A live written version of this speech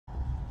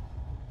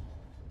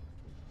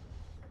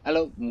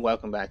Hello, and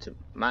welcome back to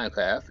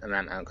Minecraft. I'm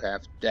not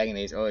Minecraft, Dragon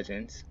Age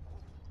Origins.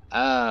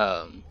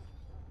 Um,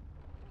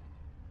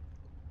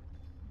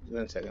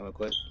 1 second, real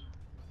quick.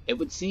 It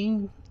would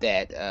seem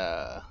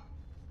that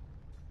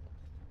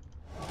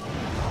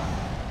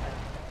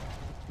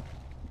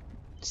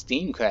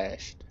Steam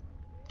crashed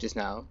just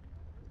now.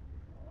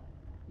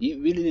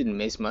 You really didn't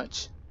miss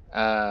much.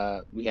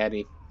 We had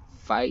a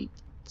fight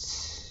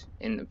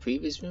in the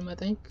previous room, I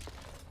think.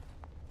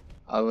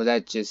 Or was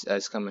that just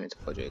us coming into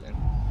Fort Dragon?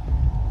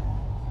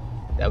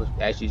 That was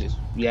actually just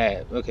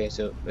okay.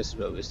 So this is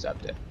where we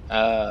stopped there.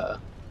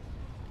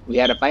 We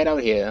had a fight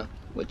out here,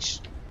 which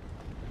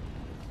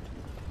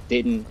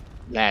didn't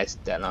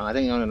last that long. I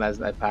think it only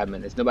lasted like 5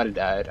 minutes. Nobody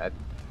died.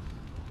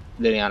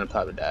 Liliana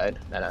probably died,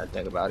 now that I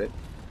think about it.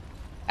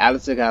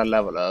 Alistair got a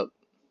level up.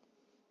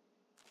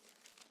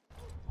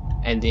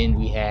 And then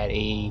we had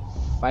a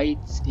fight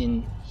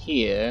in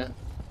here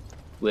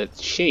with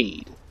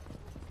Shade.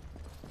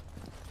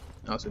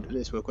 Also do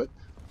this real quick.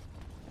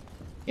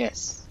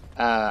 Yes.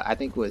 I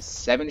think it was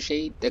 7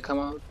 Shade that come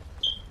out.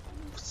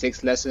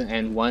 6 lesser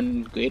and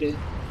 1 greater.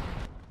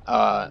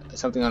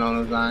 Something along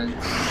those lines.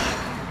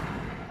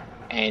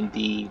 And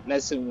the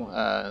lesser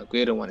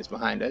greater one is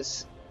behind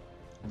us.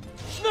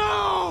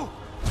 No!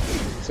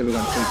 So we're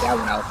gonna take that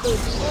one out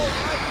first.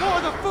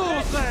 For the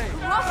fool's sake!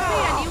 Trust me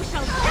and you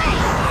shall stay!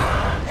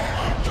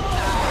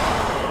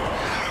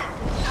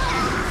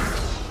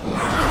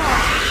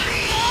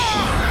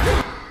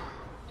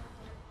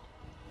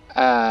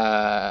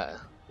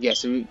 Yeah,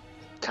 so we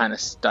kind of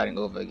starting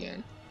over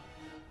again.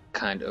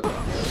 Kind of.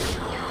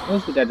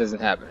 Hopefully that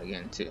doesn't happen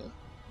again, too.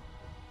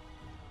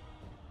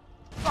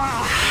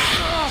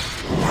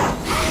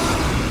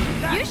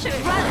 You should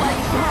run while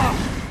you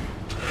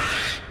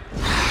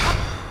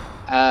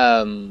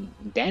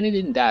can. Danny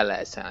didn't die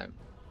last time.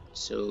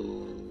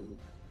 So,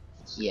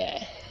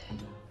 yeah.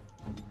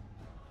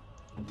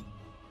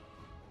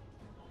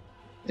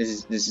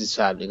 This is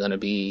probably gonna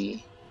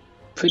be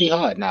pretty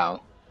hard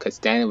now, cause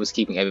Danny was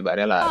keeping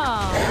everybody alive.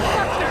 Oh,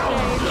 such a shame.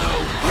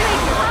 Make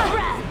your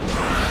breath.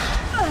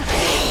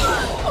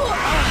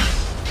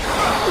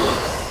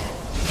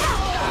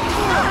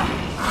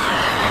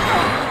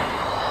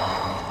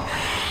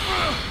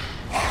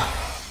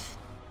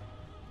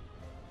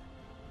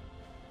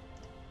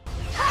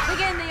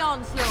 Begin the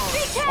onslaught. Be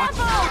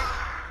careful!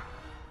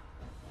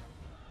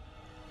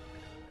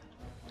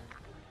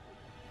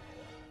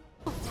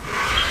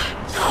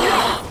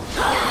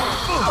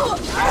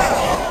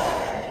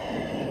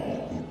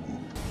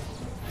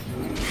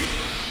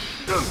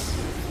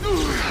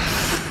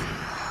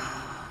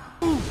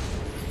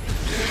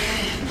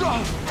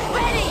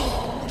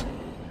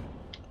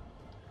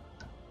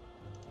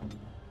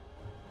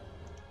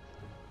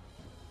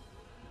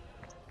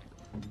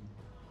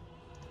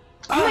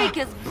 Make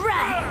us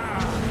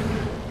breath!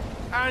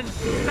 And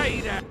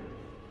stay there!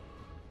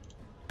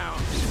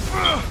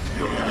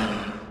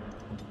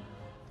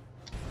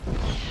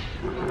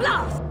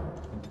 Blast!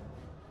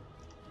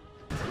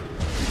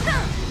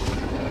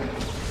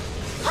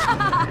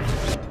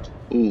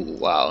 Ooh,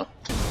 wow.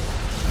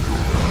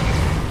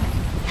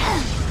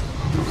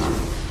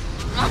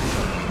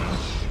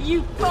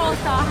 You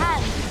forced our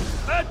hand!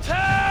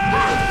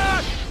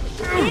 Attack!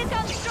 Here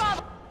comes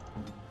trouble!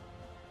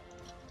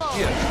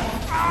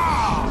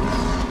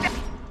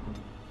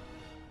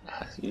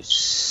 I use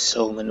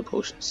so many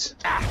potions.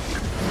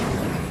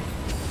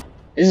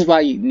 This is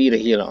why you need a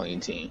healer on your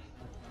team.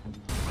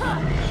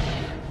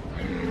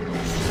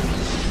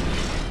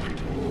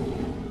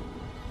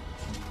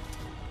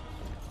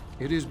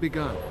 It is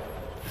begun.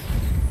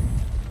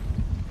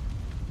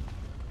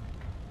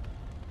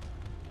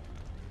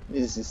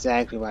 This is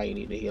exactly why you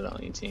need a healer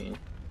on your team.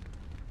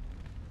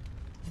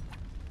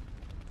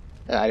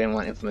 I didn't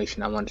want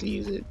information, I wanted to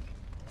use it.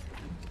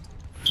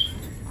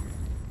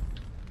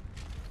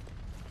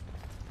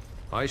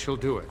 I shall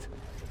do it.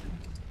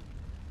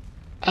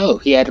 Oh,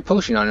 he had a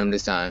potion on him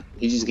this time.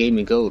 He just gave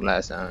me gold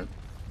last time.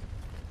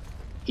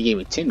 He gave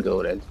me 10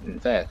 gold, in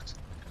fact,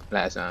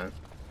 last time.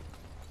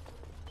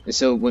 And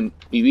so when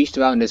we reached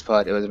around this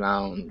part, it was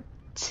around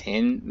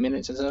 10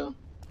 minutes or so.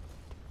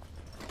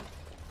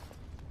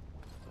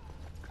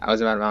 I was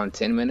about around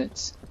 10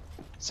 minutes.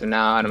 So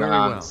now I'm Very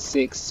around well.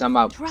 6, so I'm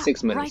about Trap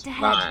 6 minutes right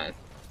ahead. behind.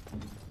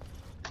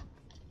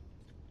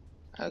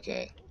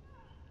 Okay.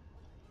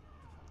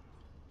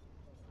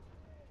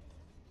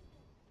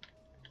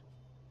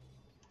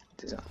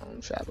 This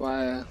trap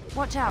wire.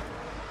 Watch out!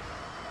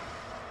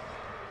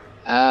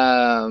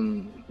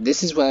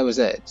 This is where I was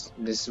at.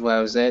 This is where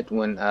I was at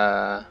when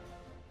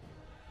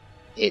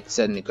it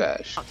suddenly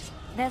crashed.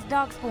 There's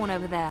dog spawn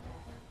over there.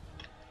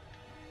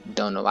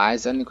 Don't know why it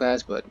suddenly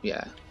crashed, but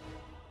yeah.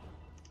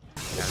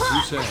 As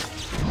you say.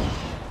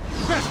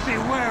 Best be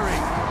wary!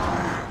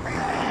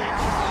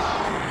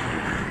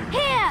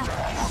 Here!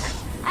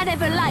 I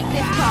never liked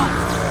this part.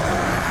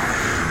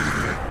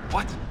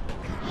 What?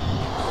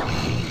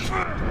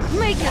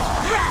 Make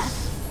us breath!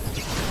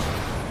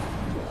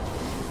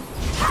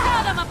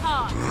 Tear them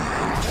apart!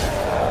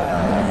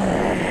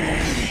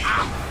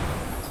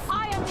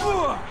 I am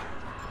not...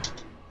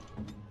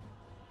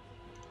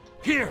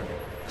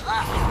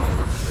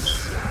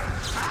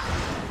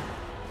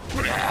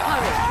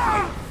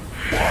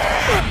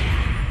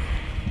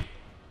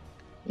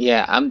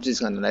 Yeah, I'm just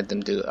gonna let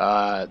them do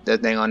their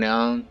thing on their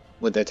own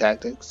with their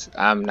tactics.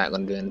 I'm not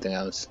gonna do anything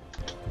else.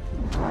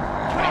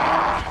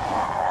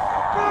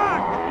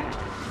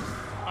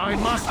 I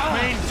must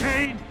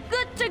maintain.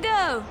 Good to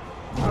go.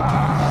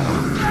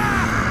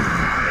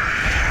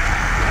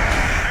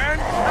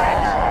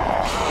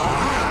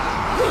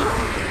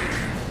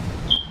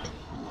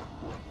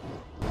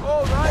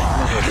 All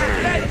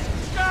right.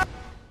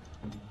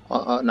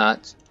 Or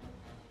not.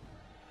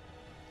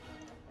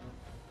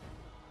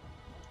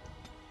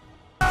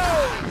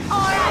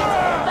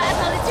 Alright,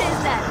 battle it is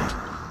then.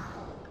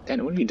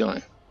 Danny, what are you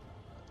doing?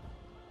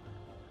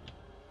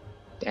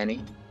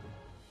 Danny?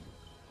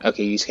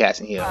 Okay, use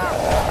casting here.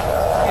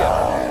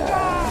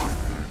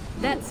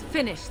 Let's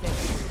finish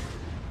this.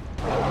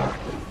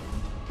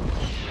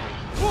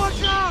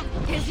 Watch out!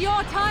 Tis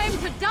your time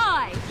to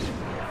die.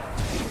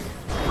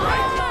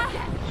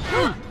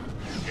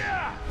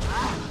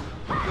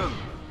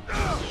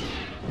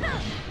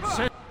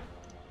 Send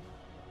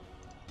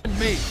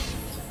me.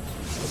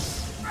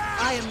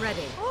 I am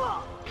ready.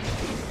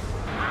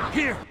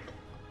 Here.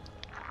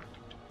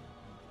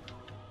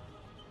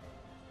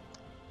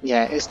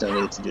 Yeah, it's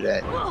no need to do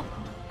that.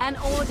 An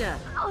order.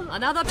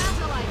 Another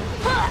battle item.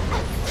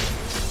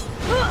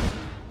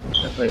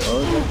 Wait,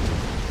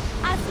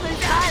 oh, Absolute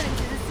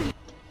silence is a solution.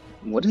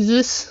 what is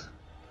this?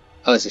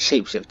 Oh, it's a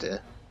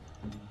shapeshifter.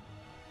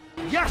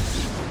 Yes.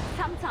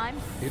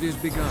 Sometimes. It is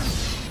begun.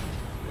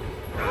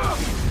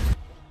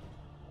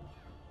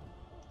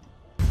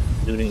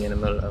 Looting in the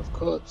middle of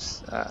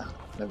corpse.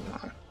 Never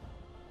mind.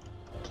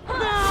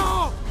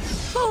 No!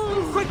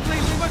 Quickly,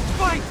 we must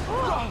fight!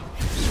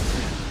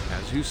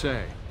 As you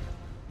say.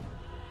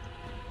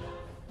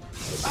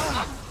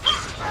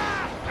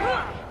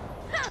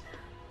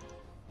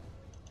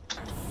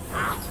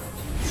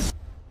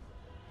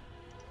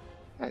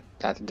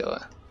 That's the door.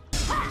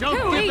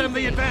 Don't give them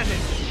the advantage!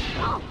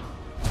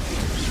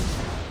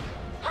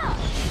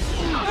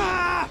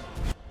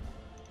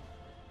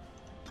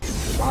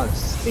 Wow,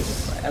 this is taking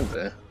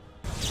forever.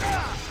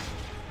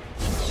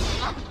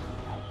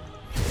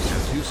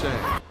 As you say.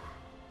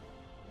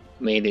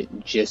 Made it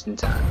just in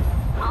time.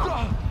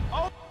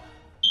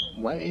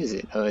 What is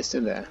it? Oh, it's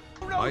still there.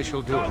 I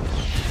shall do it.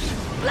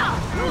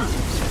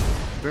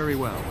 Very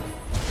well.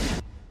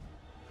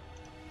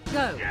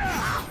 Go.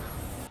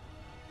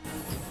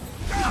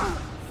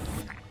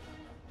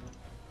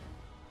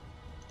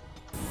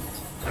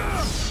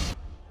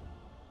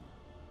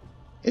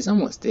 It's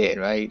almost dead,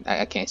 right?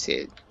 I can't see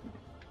it.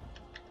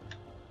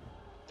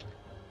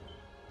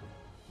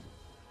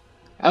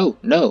 Oh,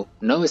 no.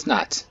 No, it's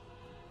not.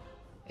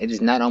 It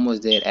is not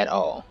almost dead at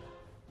all.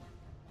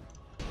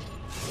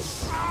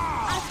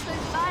 Absolute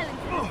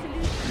violence is a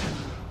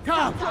solution.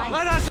 Come,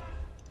 let us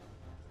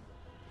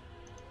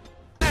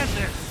end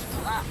this.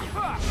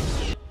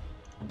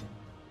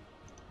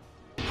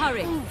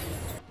 Hurry.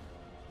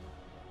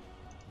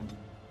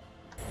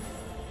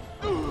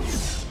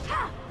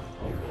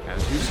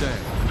 As you say.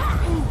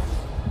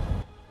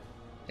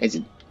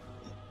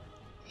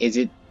 Is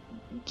it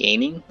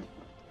gaining?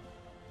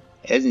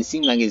 It doesn't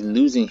seem like it's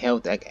losing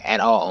health like, at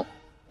all.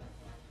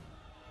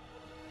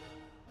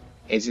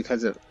 Is it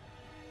because of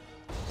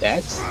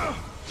that?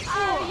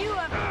 Oh, you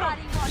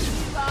everybody what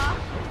you are.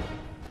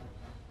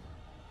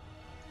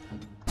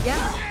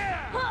 Yeah.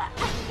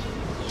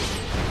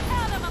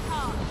 Tear them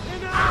apart.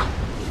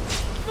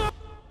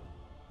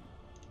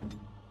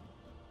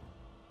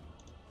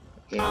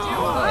 Okay,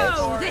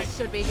 Oh, this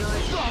should be good.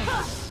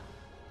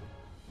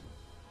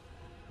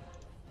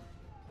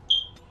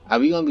 are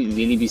we gonna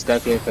really be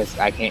stuck here because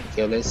I can't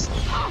kill this?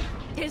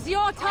 Tis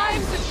your time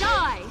to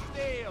die.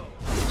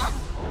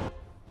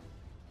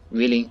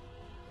 Really?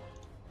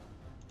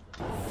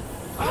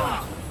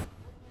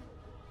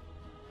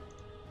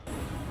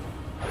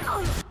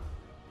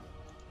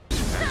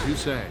 As you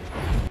say.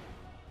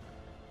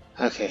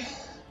 Okay.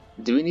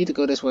 Do we need to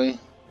go this way?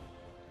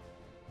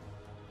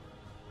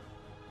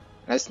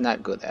 Let's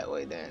not go that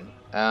way then.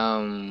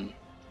 How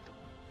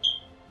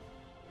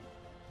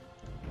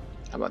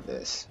about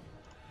this?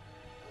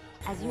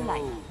 As you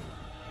like.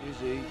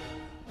 Easy.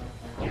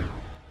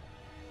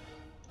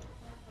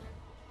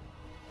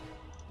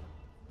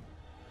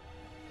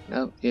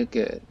 No, you're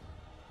good.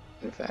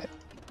 In fact.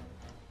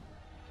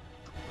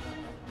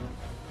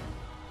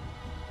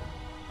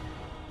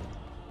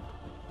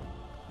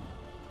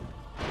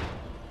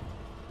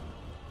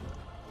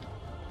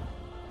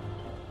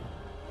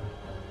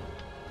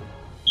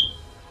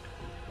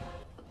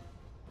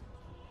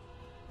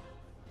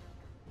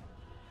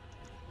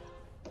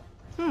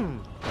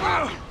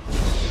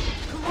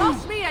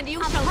 Cross me and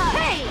you shall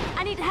Hey, pay.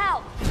 I need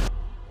help.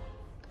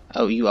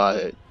 Oh, you are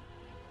hurt.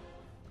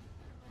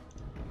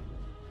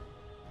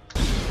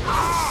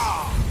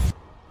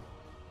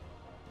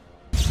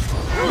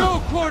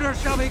 No quarter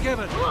shall be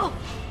given.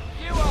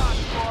 You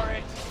asked for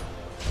it.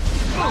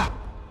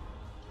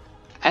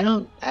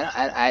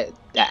 I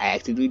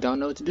actively don't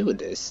know what to do with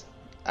this.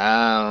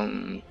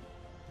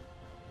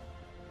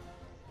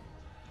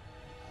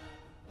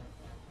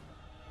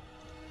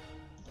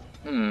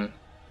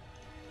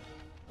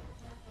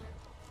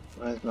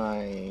 Where's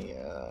my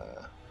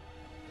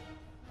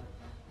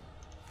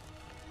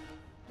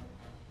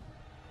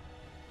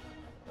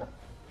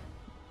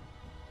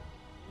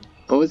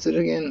what was it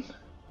again?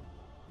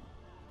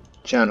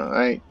 Channel,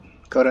 right?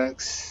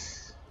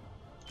 Codex.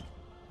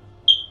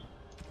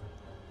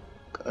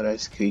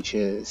 Codex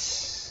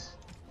creatures.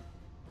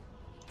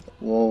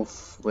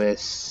 Wolf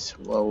with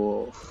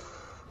werewolf.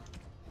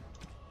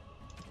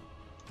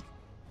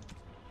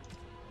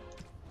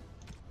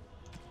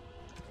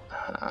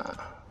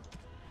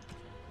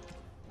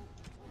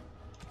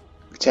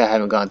 Which I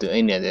haven't gone through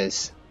any of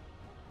this.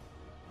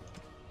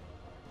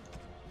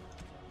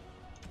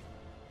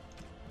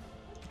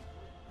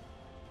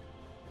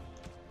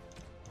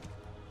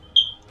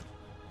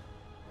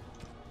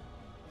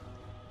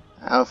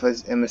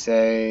 Alphas,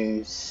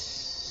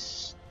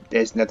 emissaries.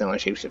 There's nothing on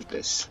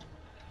shapeshifters.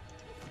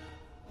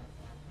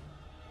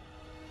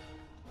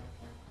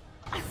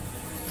 I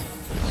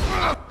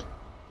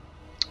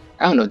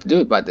don't know what to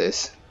do about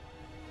this.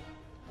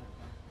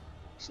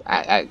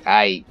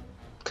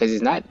 Because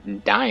it's not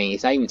dying,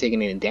 it's not even taking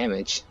any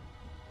damage.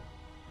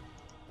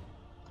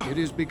 It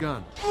is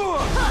begun.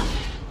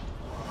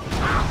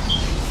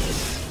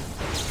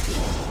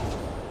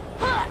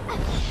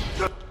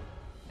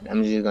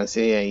 I'm just gonna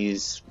sit here and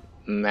use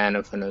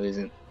mana for no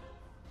reason.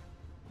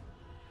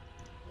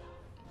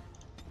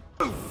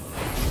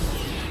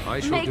 I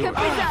shall Make do a it.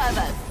 preserve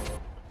us.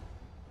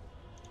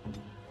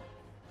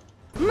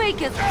 Make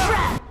us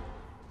trap.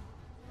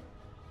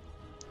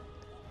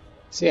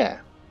 So yeah,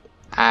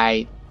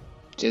 I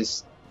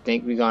just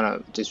think we're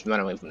gonna just run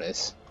away from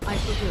this. I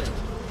shall do it.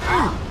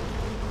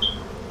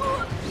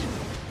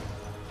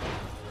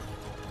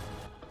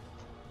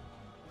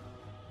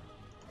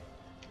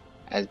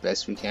 As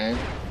best we can.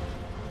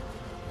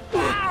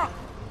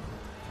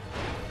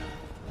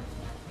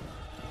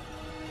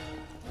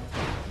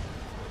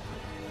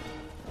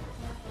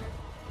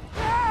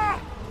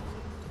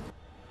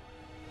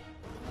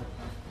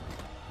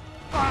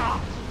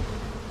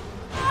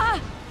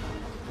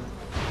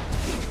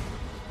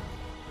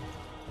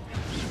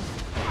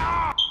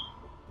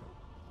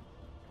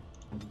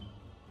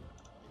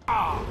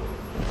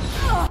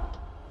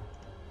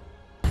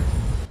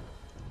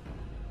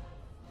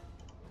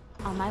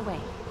 On my way.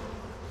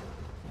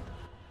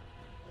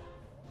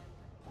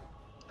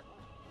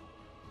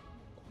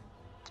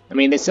 I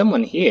mean, there's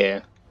someone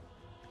here,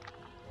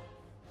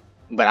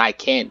 but I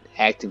can't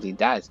actively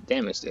damage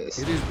this.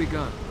 It is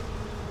begun.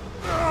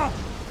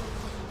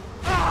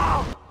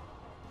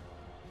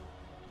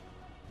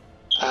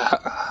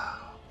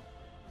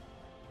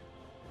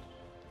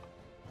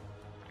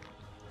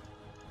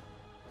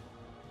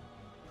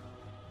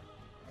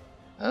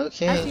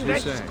 Okay. As you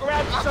Let's say.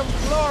 grab some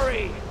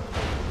glory.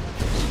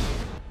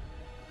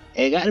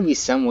 There gotta be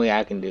some way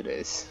I can do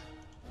this.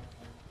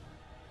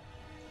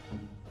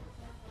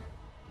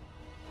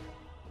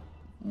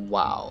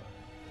 Wow.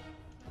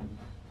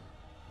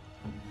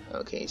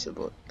 Okay, so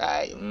but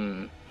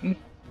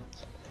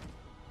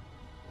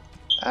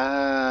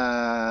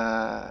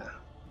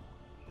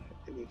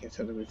we can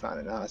suddenly find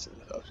in the house of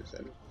the sculptures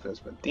and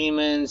filled with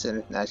demons, and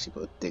it's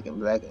naturally both thick and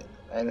black,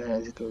 and it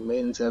has been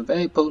made into a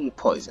very potent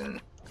poison.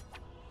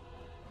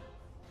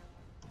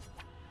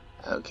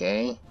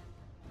 Okay.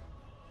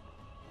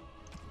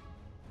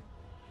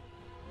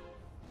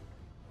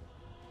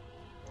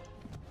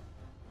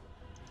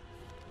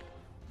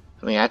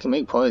 I mean, I can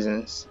make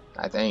poisons,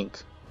 I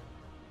think.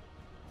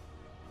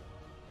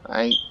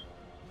 Right?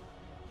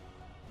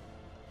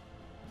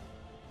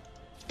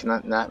 Can I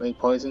not make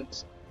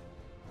poisons?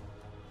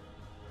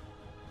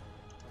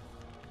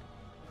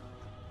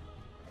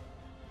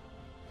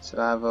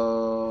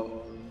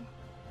 Survival.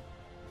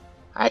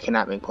 I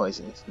cannot make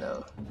poisons,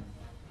 no.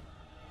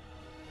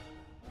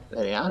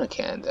 Liliana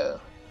can, though.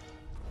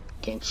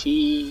 Can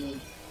she?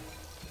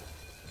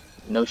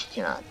 No, she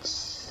cannot.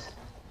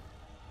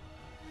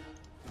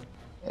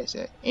 Is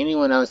there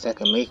anyone else that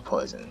can make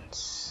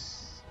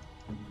poisons?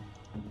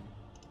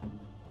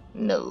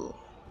 No.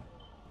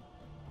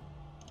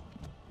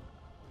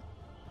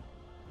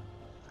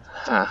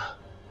 Huh.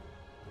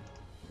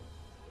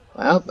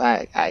 Well,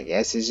 I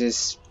guess it's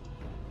just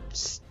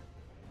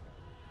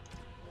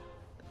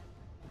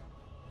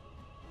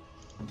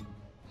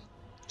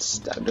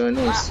stop doing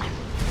this.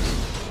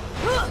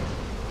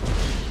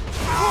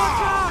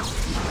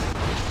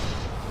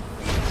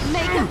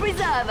 Make a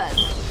preserve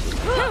us.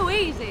 Too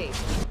easy.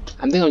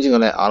 I think I'm just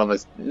gonna let all of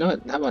us. You know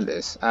what? How about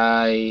this?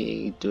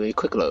 I do a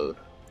quick load.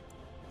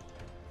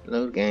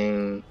 Load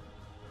game.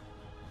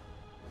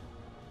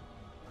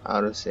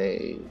 Auto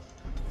save.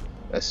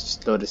 Let's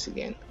just load this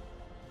again.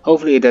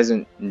 Hopefully it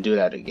doesn't do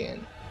that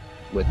again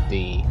with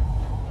the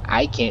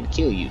I can't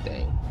kill you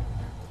thing.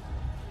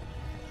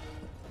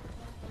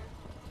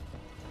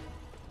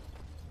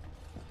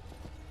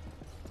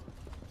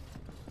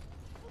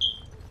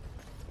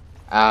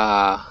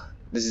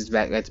 This is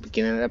back at the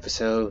beginning of the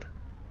episode.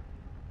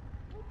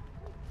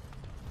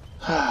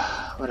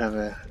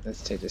 Whatever.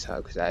 Let's take this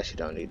out because I actually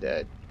don't need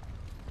that.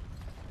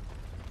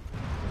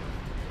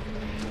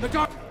 The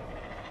dark.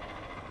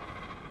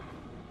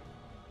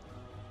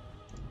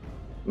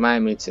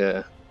 Remind me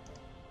to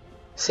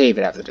save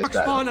it after this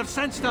battle. Darkspawn have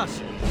sensed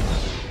us.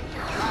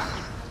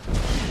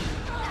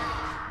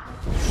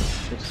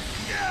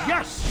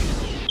 Yes.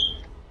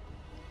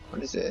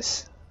 What is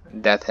this?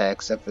 Death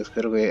hack suffers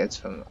critical hits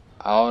from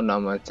all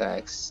normal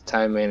attacks.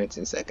 Time remaining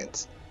 10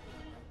 seconds.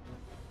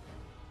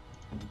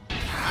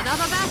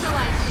 Another battle,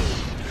 I see.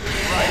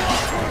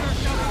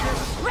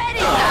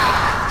 Ready!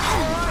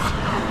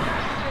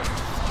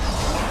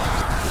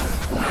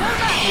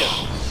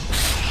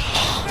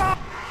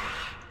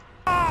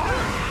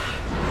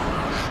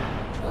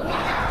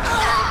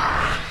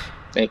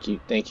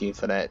 Thank you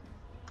for that.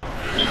 Fear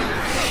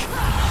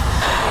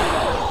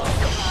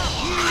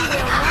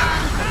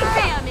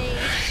me.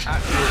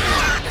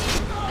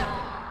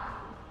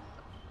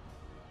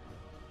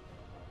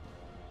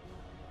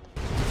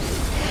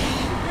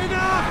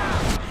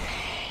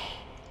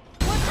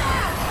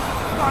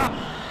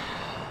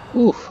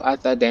 Oof, I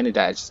thought Danny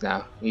died just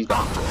now. He's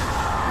gone.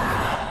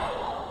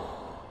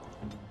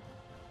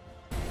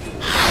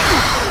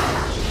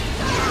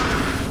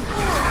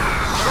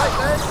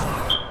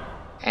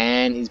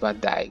 And he's about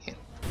to die again.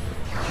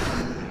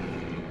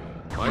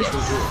 I shall do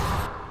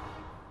it.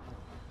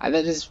 I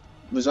thought this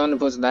was only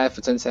supposed to die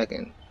for 10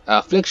 seconds.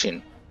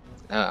 Affliction.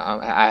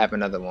 I have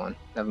another one.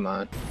 Never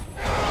mind.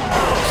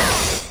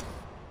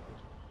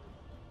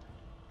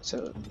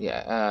 So,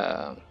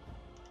 yeah,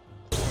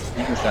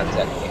 you can start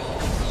attacking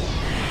again.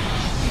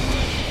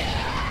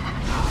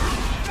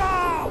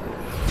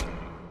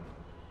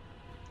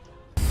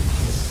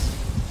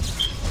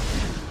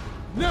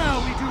 Now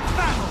we do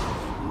battle.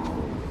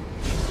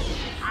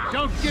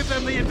 Don't give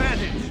them the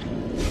advantage.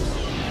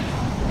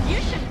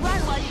 You should run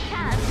while you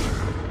can.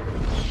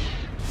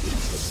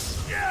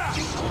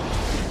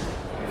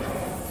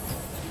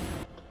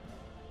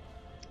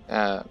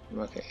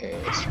 Okay, here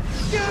it is.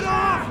 Get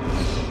off!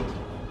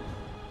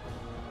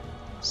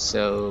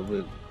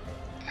 So,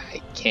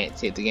 I can't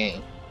save the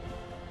game.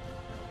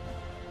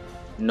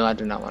 No, I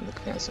do not want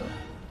to cancel.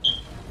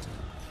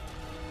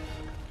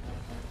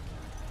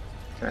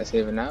 Can I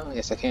save it now?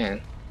 Yes, I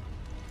can.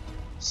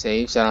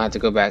 Save, so I don't have to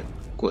go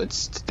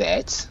backwards to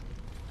that.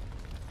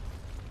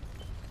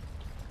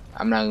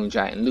 I'm not going to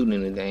try and loot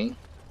anything.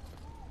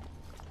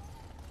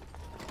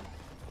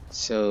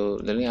 So,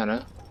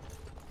 Liliana,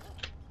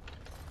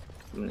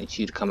 I'm going to need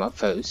you to come up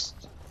first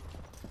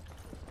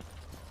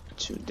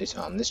to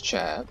disarm this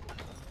trap.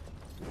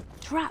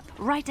 Trap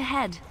right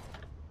ahead.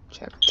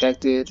 Trap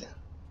detected.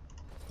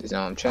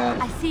 Disarm trap.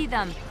 I see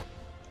them.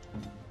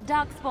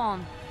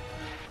 Darkspawn.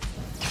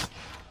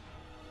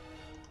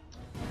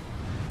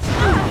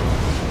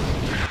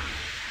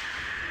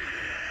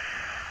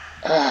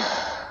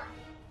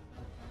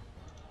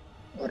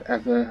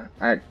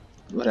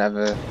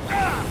 Whatever.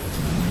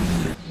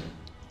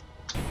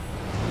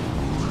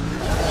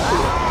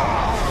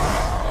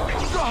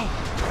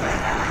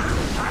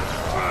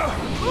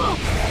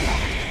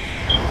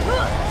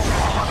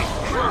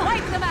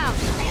 Wipe them out.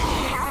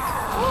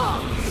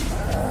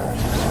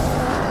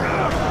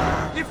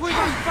 If we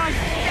must fight,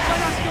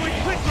 let us do it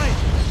quickly.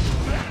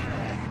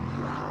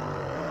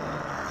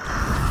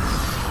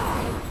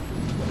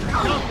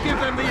 Don't give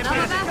them the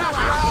Another advantage. battle, I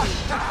see.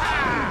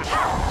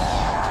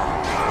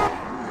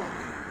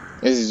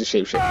 This is a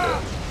shapeshifter.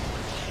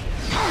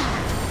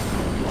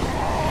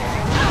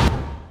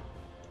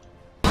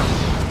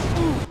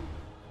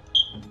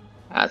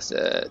 That's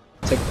a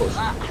take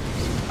potion.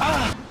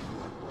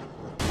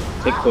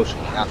 Take potion.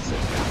 That's it.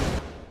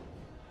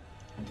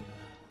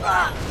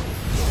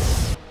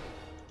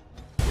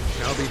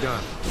 Shall be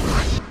done.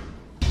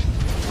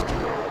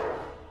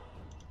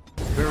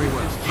 Very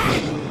well.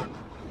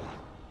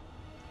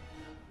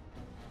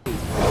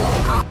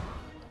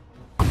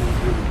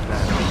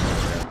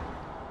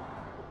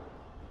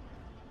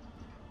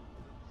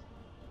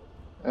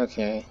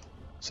 Okay,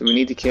 so we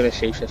need to kill a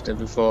shapeshifter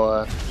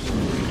before.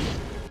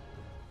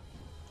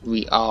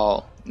 We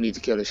all need to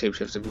kill a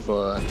shapeshifter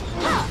before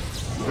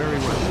Very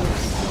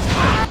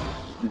well.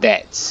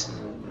 that.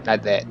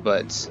 Not that,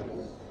 but.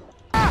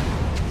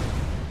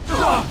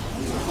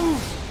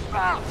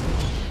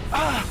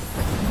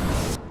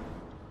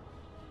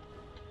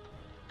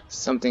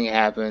 Something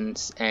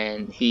happens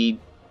and he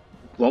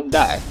won't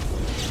die.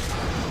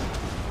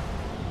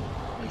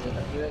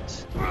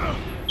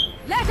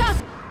 Let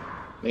us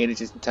Made it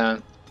just in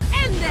time.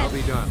 end Shall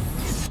this. be done.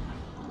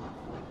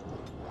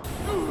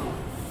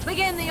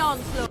 Begin the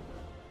onslaught.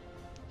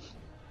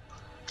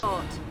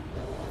 Go.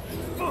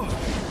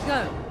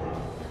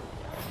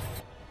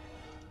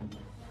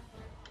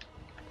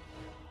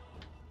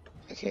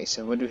 Okay,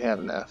 so what do we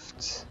have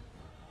left?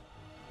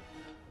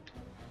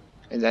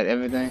 Is that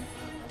everything?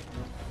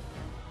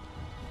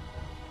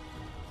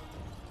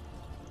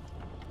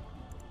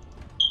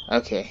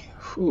 Okay.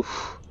 Whew.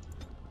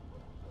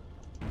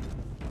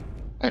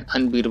 An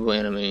unbeatable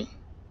enemy.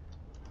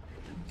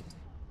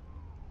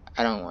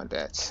 I don't want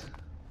that.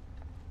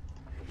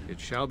 It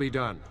shall be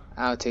done.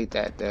 I'll take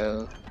that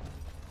though.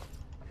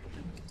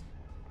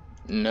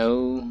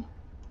 No.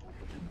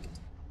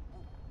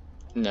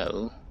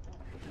 No.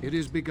 It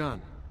is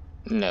begun.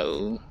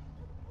 No.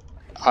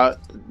 All,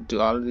 do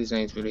all of these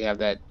names really have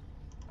that?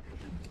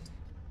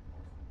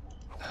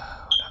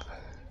 Whatever.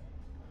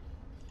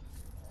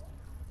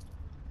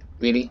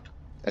 Really?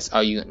 That's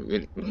all you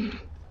really?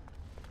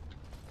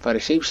 For the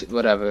shape,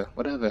 whatever.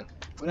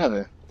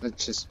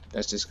 Let's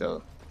just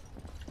go.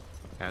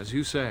 As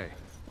you say.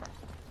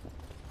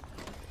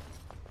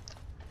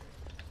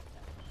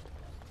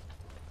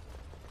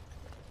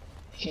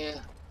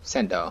 Yeah,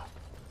 Sendal.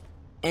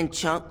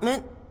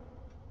 Enchantment?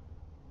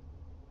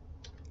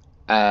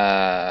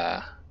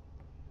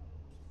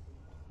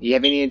 You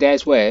have any of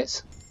Dad's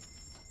wares?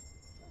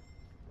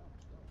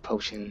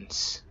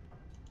 Potions.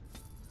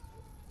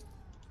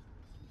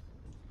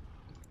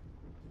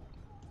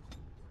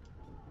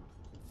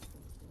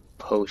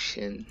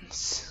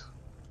 Potions.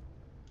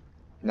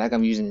 Like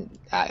I'm using,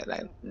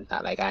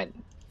 not like I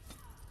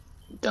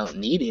don't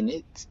need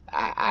it.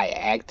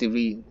 I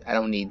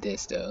don't need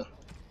this though.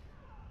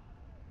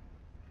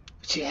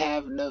 But you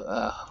have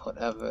no,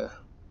 whatever.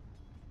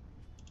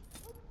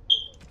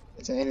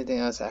 Is there anything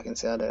else I can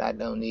sell that I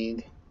don't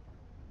need?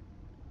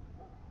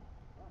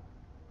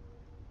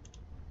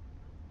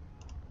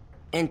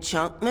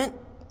 Enchantment?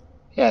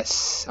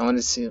 Yes, I want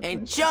to see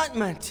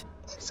Enchantment!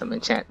 some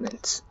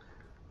enchantments.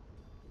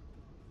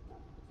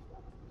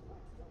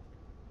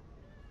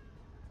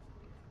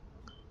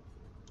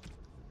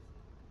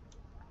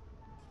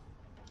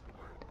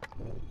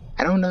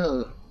 I don't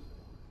know.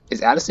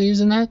 Is Alistair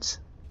using that?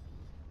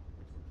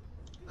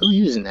 Who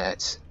using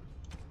that?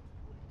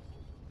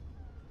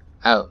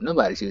 Oh,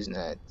 nobody's using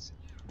that.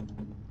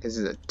 This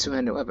is a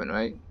two-handed weapon,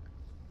 right?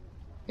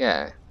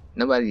 Yeah,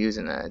 nobody's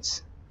using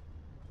that.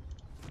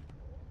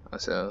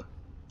 Also,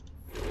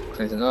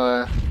 cleansing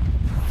aura.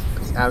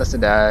 Because Alistair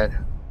died.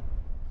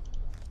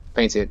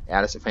 Fainted.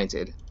 Alistair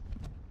fainted.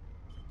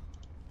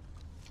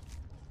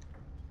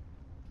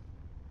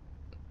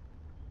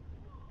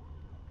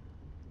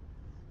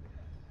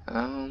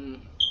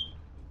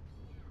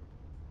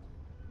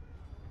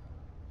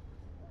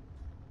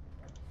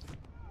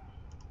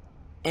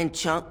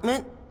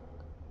 Enchantment?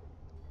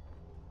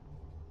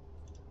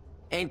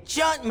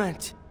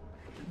 Enchantment!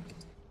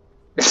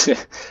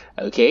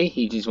 Okay,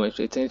 he just went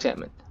straight to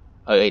enchantment.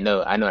 Oh wait,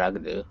 no, I know what I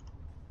could do.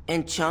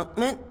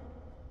 Enchantment?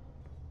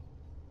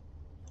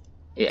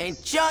 Yes.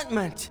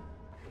 Enchantment!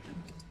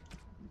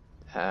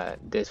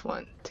 This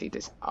one, take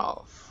this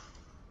off.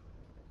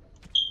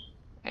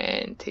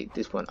 And take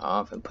this one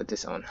off and put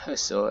this on her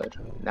sword.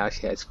 Now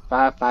she has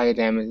 5 fire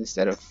damage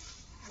instead of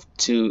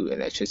 2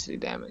 electricity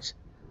damage.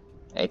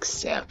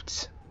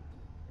 Except.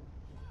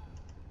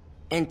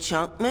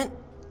 Enchantment?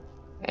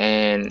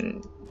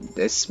 And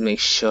let's make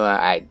sure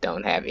I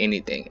don't have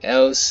anything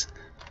else.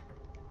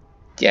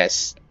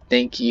 Yes,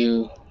 thank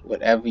you,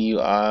 whatever you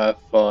are,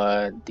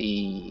 for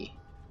the.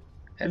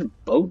 Is that a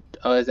boat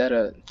or is that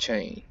a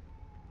train?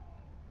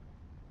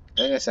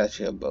 I think that's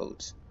actually a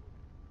boat.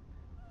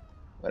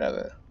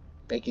 Whatever.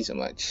 Thank you so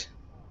much.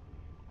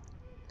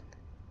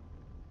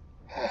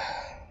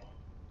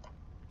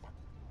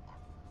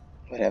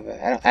 Whatever.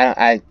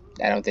 I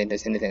don't think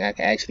there's anything I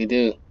can actually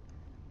do.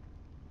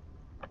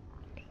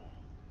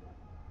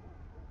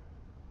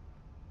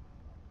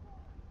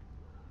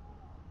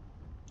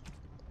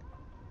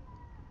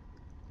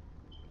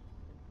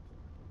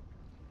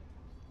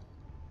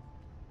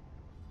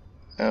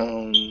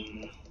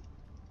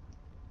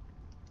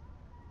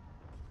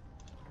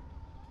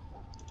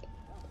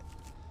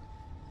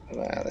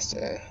 Well,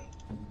 Alistair.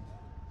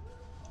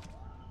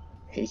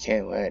 He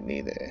can't wear it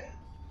neither.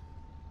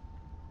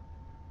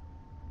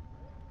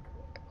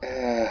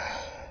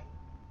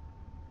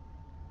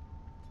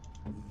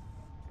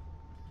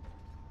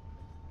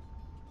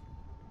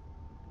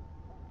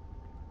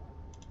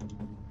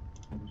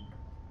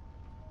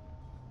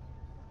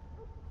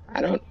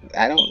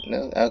 I don't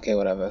know. Okay,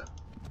 whatever.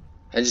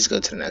 I just go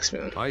to the next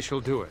room. I shall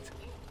do it.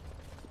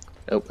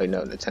 Oh, wait,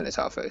 no, the tennis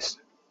hall first.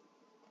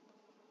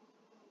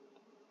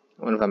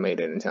 I wonder if I made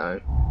it in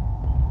time.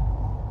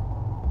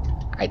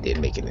 I did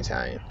make it in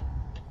time.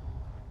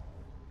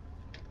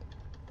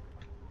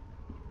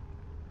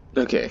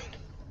 Okay.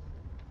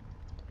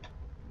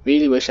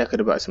 Really wish I could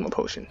have bought some more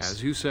potions.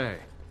 As you say.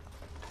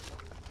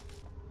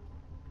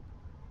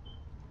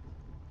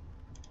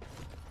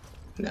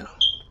 No.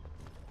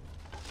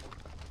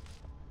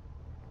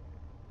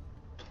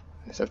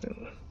 There's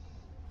something.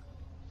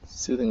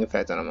 Soothing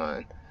effect on the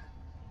mind.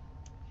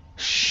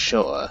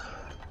 Sure.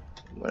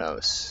 What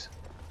else?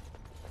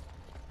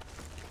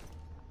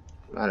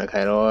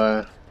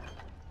 Manakaidor.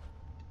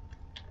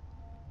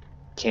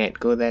 Can't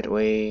go that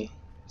way.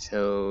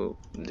 So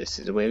this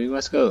is the way we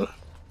must go.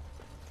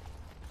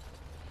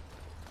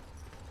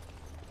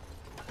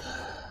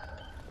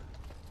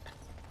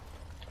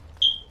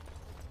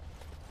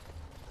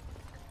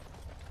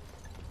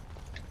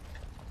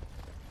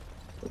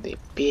 With a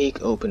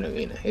big open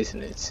arena,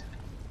 isn't it?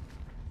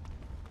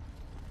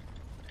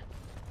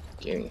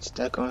 Getting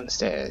stuck on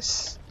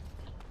stairs.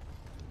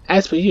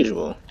 As per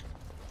usual.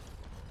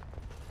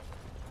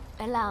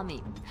 Allow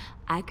me.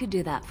 I could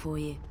do that for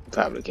you.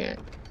 Probably can't.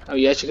 Oh,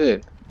 yes, you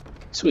could.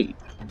 Sweet.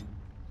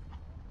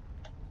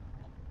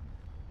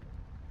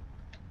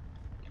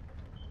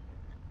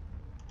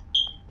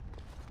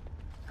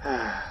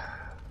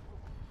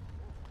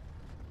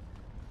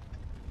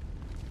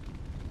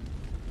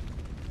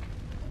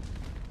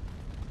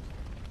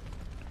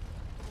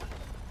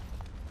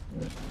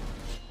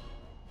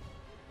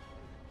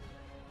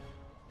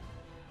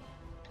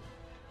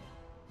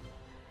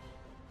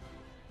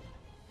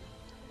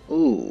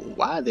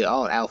 Why are they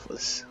all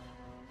alphas?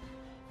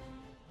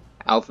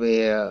 Alpha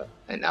here,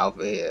 an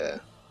alpha here,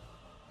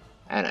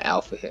 and an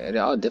alpha here.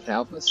 They're all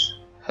different alphas.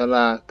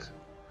 Herlock,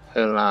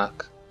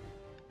 Herlock,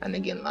 and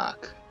again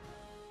Lock.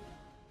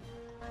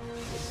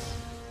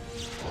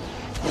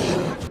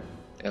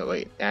 Oh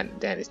wait,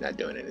 Danny's not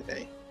doing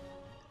anything.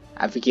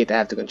 I forget I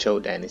have to control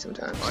Danny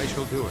sometimes. I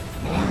shall do it.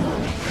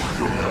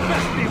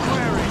 Best be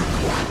wary.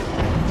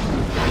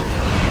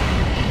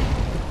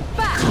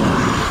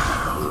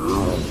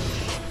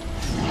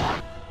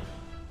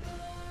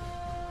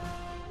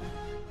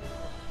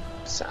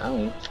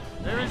 Sound.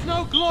 There is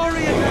no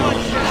glory in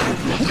bloodshed.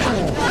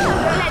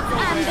 Let's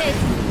end this.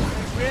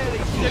 Really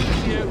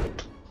suits you.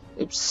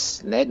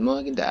 Oops, let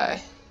Morgan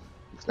die.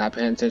 He's not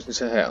paying attention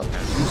to hell.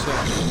 As you say.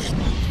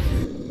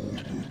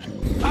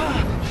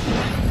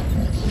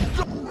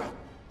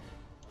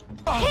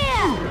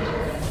 Here!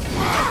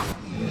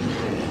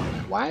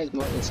 Why is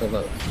Morgan so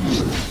low?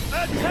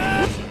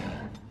 Attack!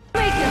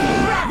 Make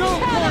him rap! No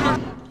corner.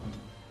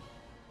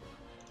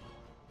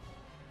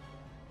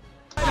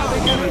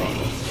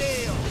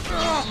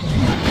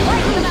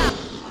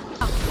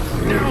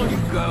 Down you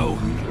go.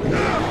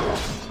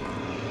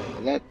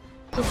 Let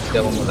the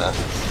one more left.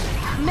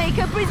 Make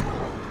a preserver!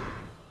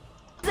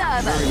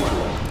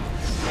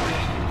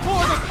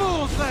 For the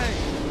fool's sake.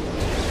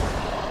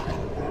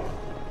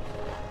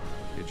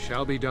 It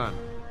shall be done.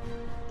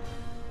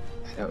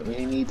 I don't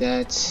really need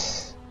that.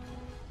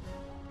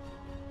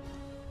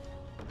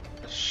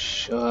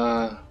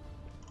 Sure.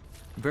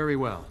 Very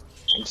well.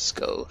 And just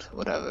gold,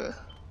 whatever.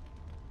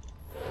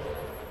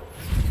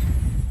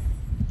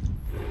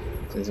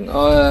 Cleansing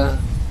oil,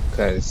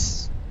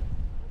 because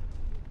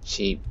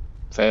she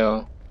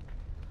failed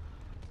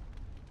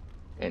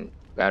in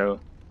battle.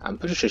 I'm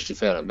pretty sure she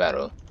failed in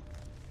battle.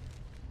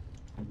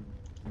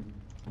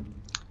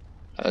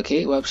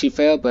 Okay, well she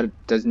failed, but it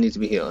doesn't need to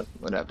be healed.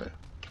 Whatever.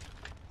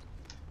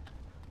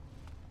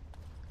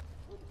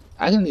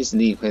 I can just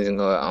leave cleansing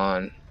oil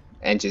on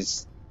and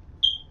just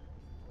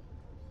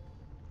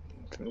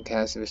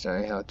cast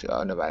restoring health to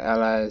all nearby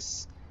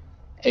allies.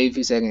 Every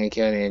few seconds and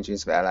carry the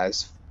injuries of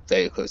allies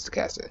very close to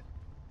caster.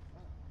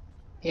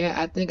 Yeah,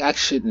 I think I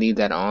should leave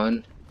that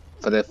on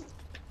for the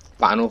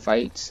final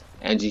fights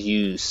and just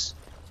use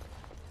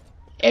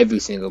every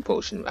single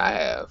potion I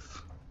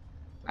have,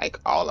 like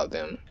all of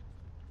them.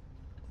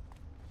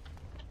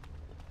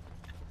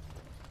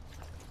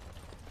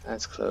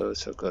 That's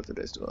closed, so go through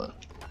this door.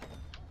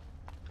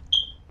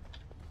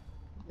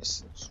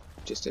 This is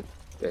just a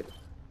bit.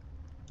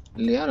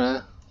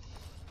 Liana,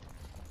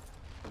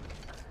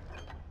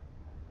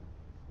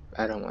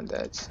 I don't want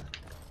that.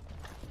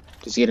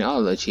 Just getting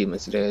all the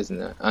achievements there,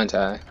 isn't it? Aren't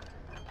I?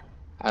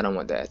 I don't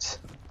want that.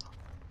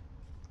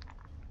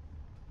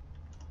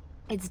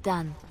 It's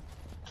done.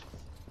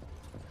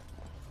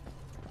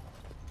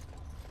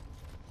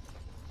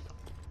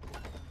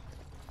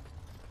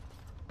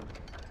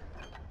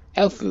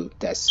 Health food,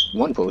 that's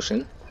one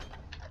potion.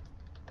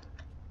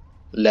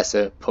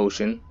 Lesser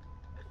potion.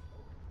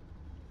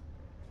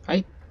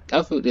 Right?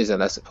 Health food is a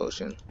lesser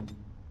potion.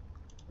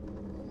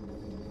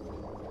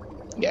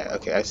 Yeah,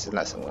 okay, that's the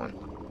lesser one.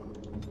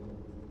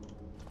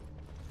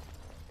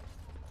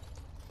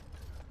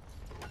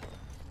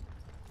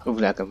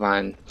 Hopefully I can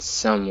find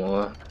some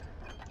more.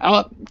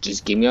 Oh,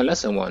 just give me a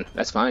lesser one.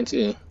 That's fine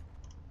too.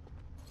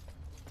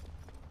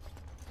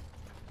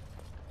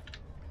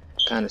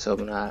 Kind of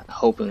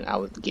hoping I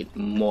would get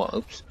more.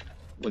 Oops,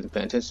 wasn't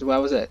paying attention to where I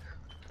was at.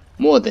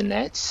 More than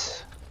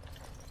that.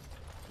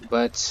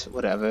 But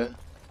whatever.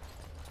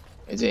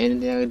 Is there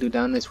anything I can do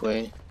down this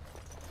way?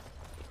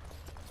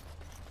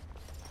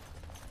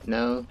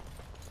 No.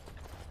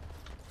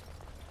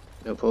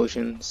 No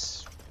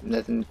potions.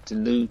 Nothing to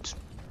loot.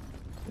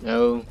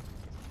 No.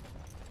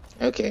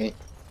 Okay.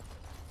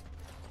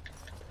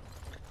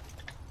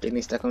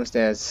 Getting stuck on the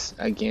stairs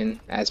again,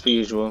 as per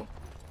usual.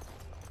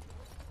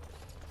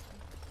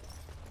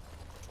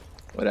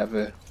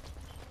 Whatever.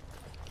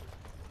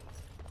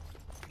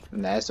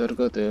 Last door to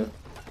go through.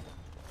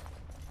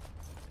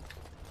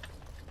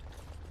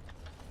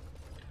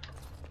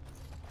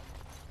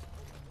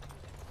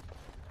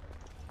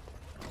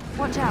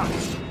 Watch out.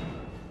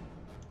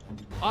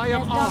 I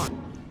am on.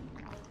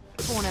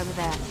 Spawn over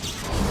there.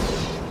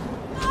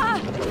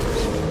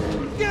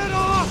 Get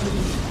off!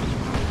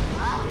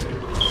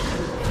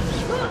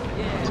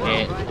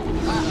 And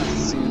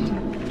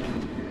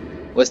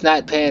was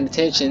not paying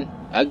attention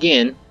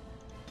again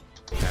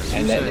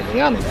and let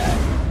Liliana die.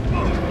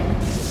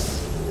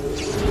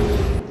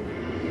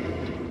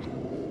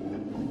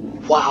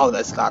 Wow,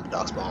 that's Lock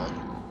Dog spawn.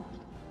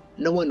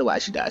 No wonder why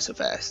she died so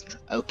fast.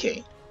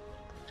 Okay.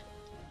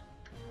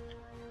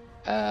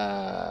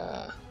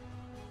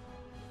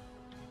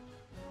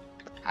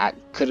 I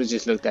could have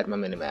just looked at my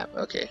minimap.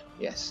 Okay,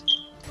 yes.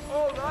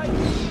 Alright,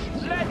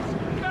 let's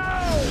go!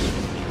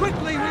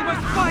 Quickly, we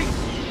must fight!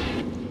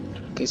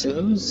 Okay, so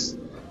who's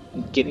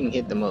getting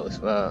hit the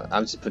most? Well,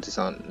 I'll just put this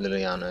on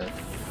Liliana.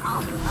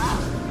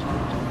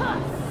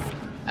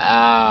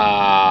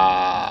 Ah.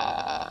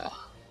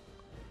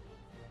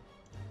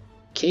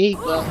 Okay,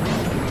 well,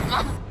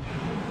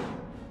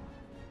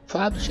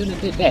 Probably should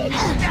have did that.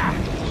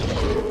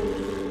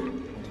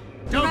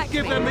 Don't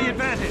give them the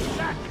advantage.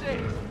 That's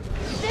it.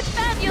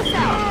 Defend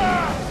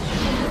yourself!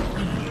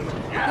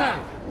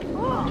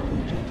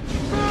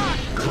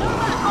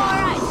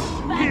 Alright,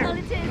 battle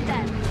it is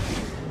then.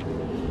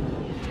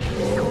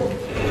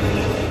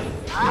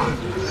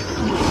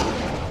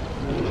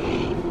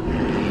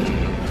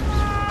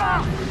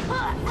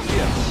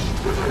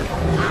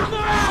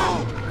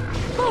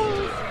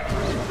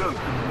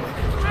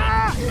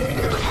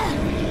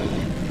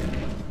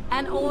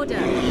 An order.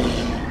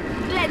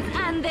 Let's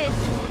end this.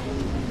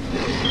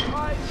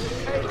 I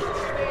taste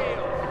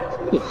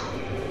steel.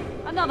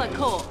 Another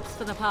corpse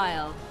for the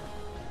pile.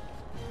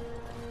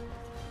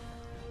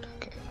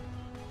 Okay.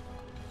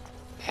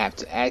 Have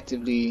to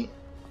actively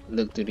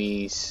look through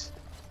these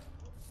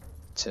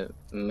to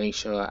make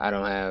sure I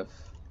don't have.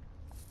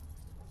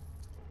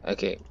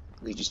 Okay,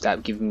 could you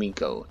stop giving me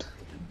gold?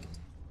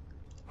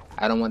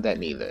 I don't want that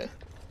neither.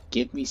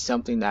 Give me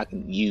something that I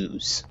can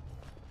use.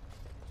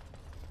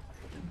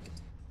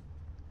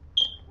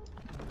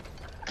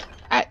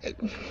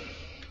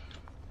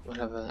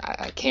 Whatever.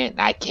 I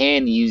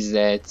can use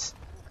that.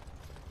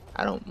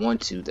 I don't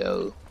want to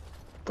though,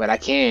 but I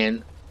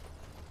can.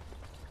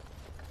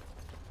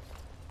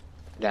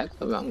 Did I go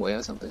the wrong way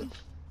or something?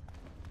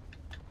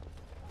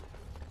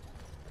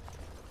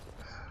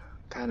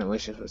 Kinda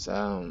wish it was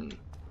I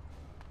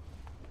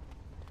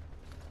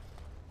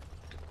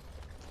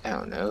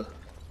don't know.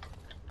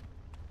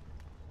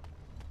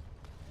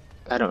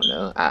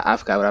 I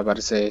forgot what I was about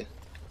to say.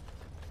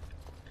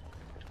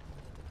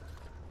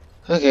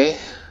 Okay.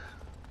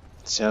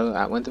 So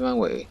I went the wrong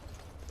way,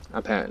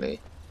 apparently.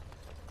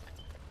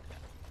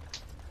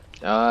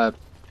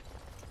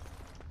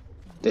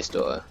 This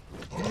door.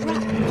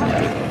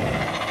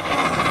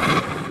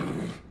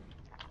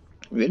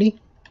 Really?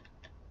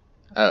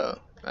 Oh,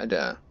 right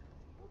there.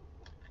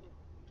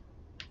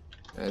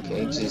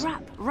 Okay, just.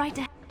 Crap, right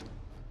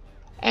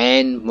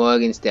And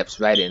Morgan steps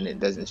right in it,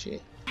 doesn't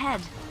she?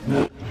 ahead.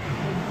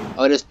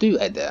 Oh, there's 3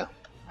 right there.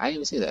 I didn't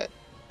even see that.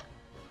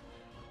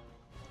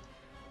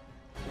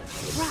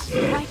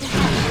 Crap, right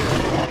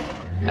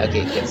ahead.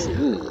 Okay,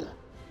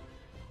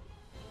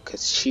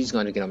 cause she's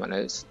gonna get on my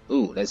nerves.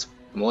 Ooh, that's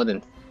more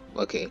than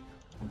okay.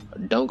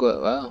 Don't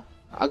go. Well,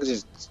 I could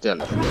just still.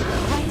 Right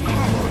ahead.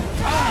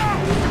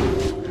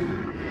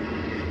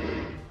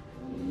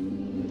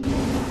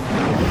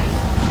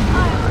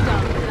 I'm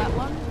done with that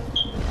one.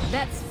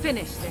 Let's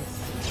finish this.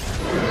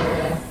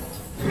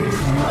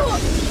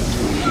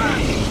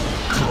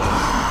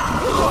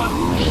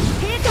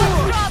 Here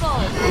comes trouble!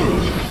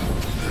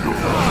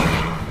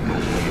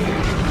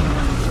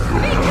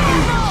 Be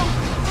careful!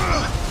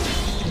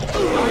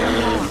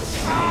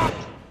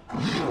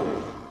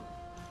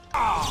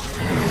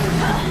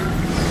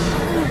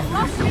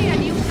 Trust me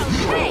and you shall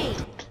pay.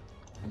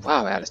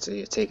 Wow, Alistair,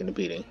 you're taking the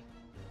beating.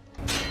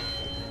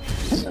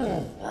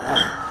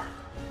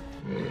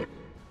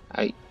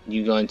 Are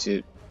you going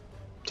to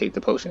take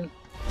the potion?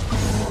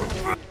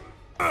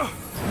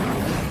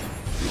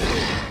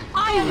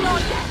 Iron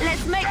Lord,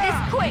 let's make this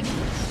quick!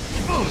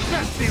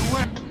 Just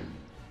beware.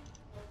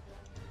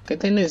 Good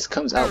thing this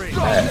comes out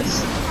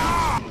fast.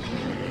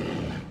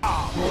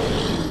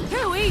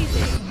 Too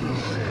easy.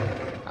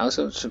 I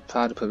also should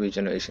probably put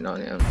regeneration on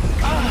him.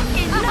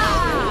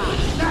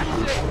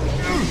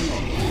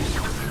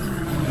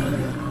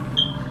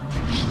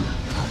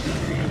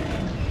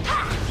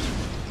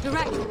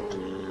 Direct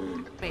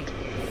me.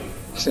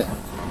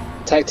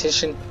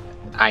 Tactician,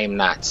 I am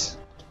not.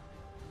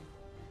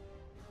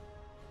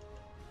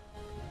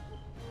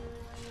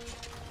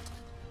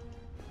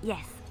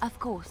 Yes, of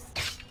course.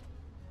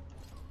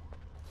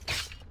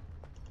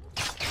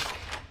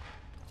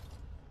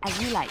 As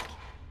you like.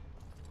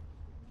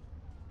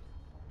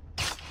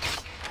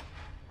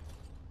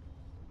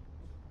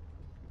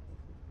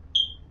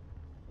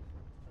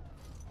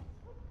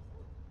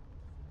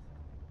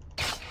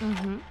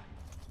 Mm-hmm.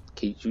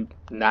 Can you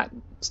not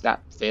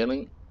stop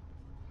failing?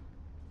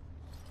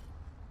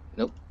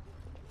 Nope.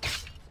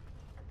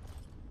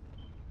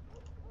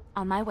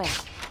 On my way.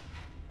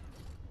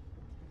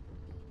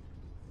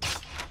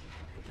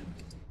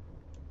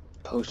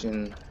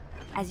 Potion,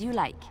 As you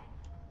like.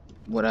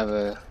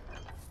 whatever.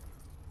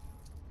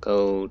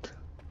 Gold.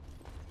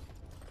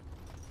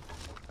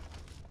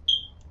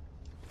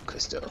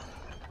 Crystal.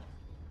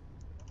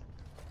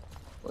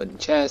 Wooden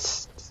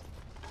chest.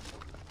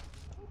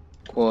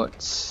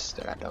 Quartz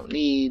that I don't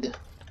need.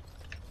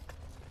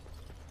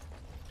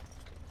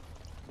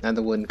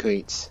 Another wooden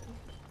crate.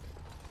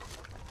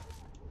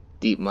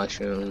 Deep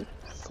mushroom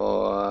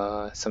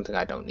for something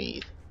I don't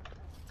need.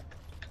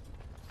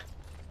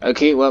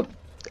 Okay, well,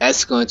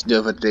 that's going to do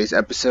it for today's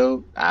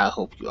episode. I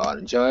hope you all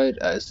enjoyed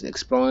us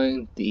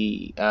exploring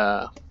the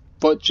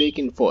Fort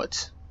Draken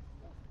Fort,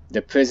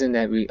 the prison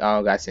that we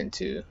all got sent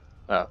to.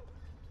 Well,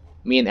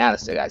 me and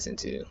Alistair got sent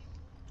to.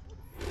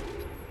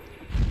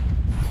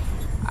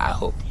 I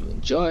hope you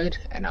enjoyed,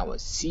 and I will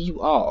see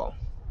you all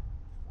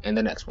in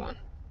the next one.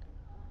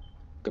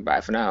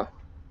 Goodbye for now.